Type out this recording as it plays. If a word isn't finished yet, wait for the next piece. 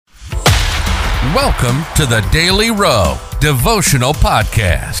Welcome to the Daily Row Devotional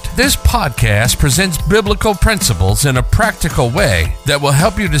Podcast. This podcast presents biblical principles in a practical way that will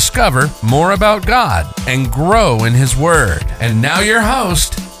help you discover more about God and grow in His Word. And now your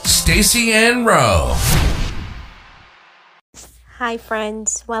host, Stacey Ann Rowe. Hi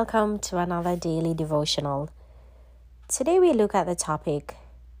friends, welcome to another daily devotional. Today we look at the topic,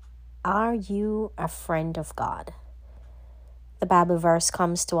 Are you a friend of God? The Bible verse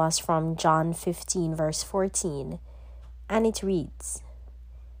comes to us from John 15 verse 14, and it reads,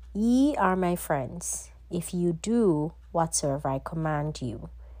 Ye are my friends, if you do whatsoever I command you.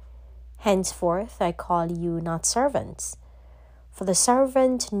 Henceforth I call you not servants, for the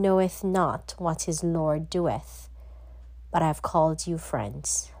servant knoweth not what his Lord doeth, but I have called you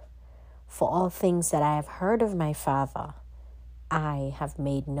friends. For all things that I have heard of my Father, I have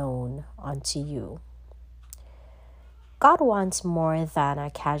made known unto you. God wants more than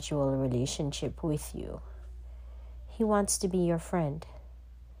a casual relationship with you. He wants to be your friend.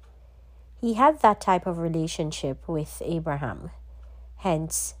 He had that type of relationship with Abraham.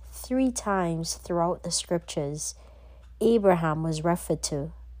 Hence, 3 times throughout the scriptures, Abraham was referred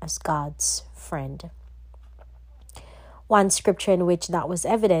to as God's friend. One scripture in which that was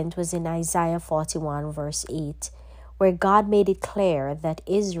evident was in Isaiah 41 verse 8, where God made it clear that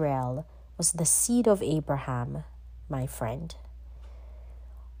Israel was the seed of Abraham, my friend.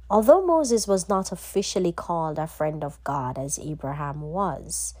 Although Moses was not officially called a friend of God as Abraham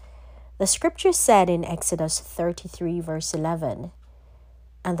was, the scripture said in Exodus 33 verse 11,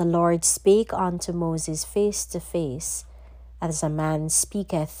 And the Lord spake unto Moses face to face, as a man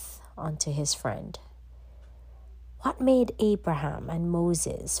speaketh unto his friend. What made Abraham and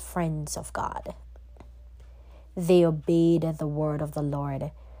Moses friends of God? They obeyed the word of the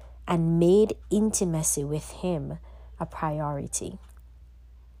Lord and made intimacy with Him a priority.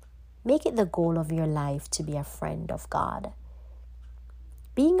 Make it the goal of your life to be a friend of God.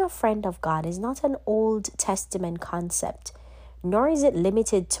 Being a friend of God is not an Old Testament concept, nor is it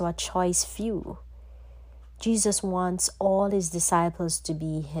limited to a choice few. Jesus wants all His disciples to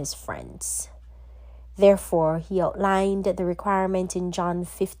be His friends. Therefore, He outlined the requirement in John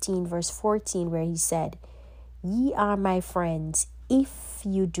 15 verse 14 where He said, Ye are my friends if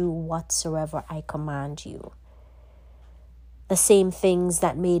you do whatsoever I command you. The same things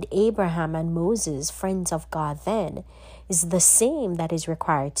that made Abraham and Moses friends of God then is the same that is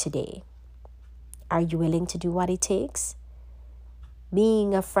required today. Are you willing to do what it takes?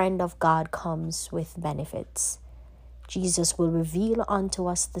 Being a friend of God comes with benefits. Jesus will reveal unto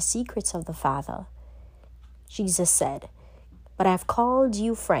us the secrets of the Father. Jesus said, But I have called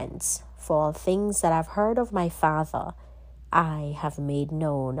you friends, for all things that I've heard of my Father, I have made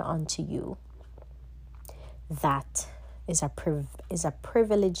known unto you. That is a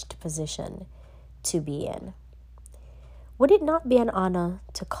privileged position to be in. Would it not be an honor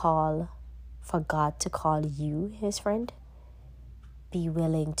for God to call you His friend? Be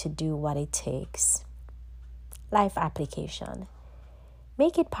willing to do what it takes. Life application.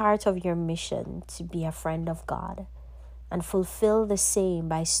 Make it part of your mission to be a friend of God and fulfill the same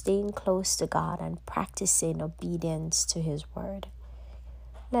by staying close to God and practicing obedience to His word.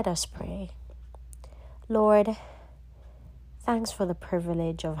 Let us pray. Lord, thanks for the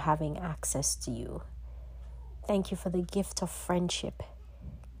privilege of having access to you. Thank you for the gift of friendship.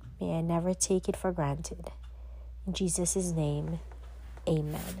 May I never take it for granted. In Jesus' name,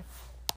 amen.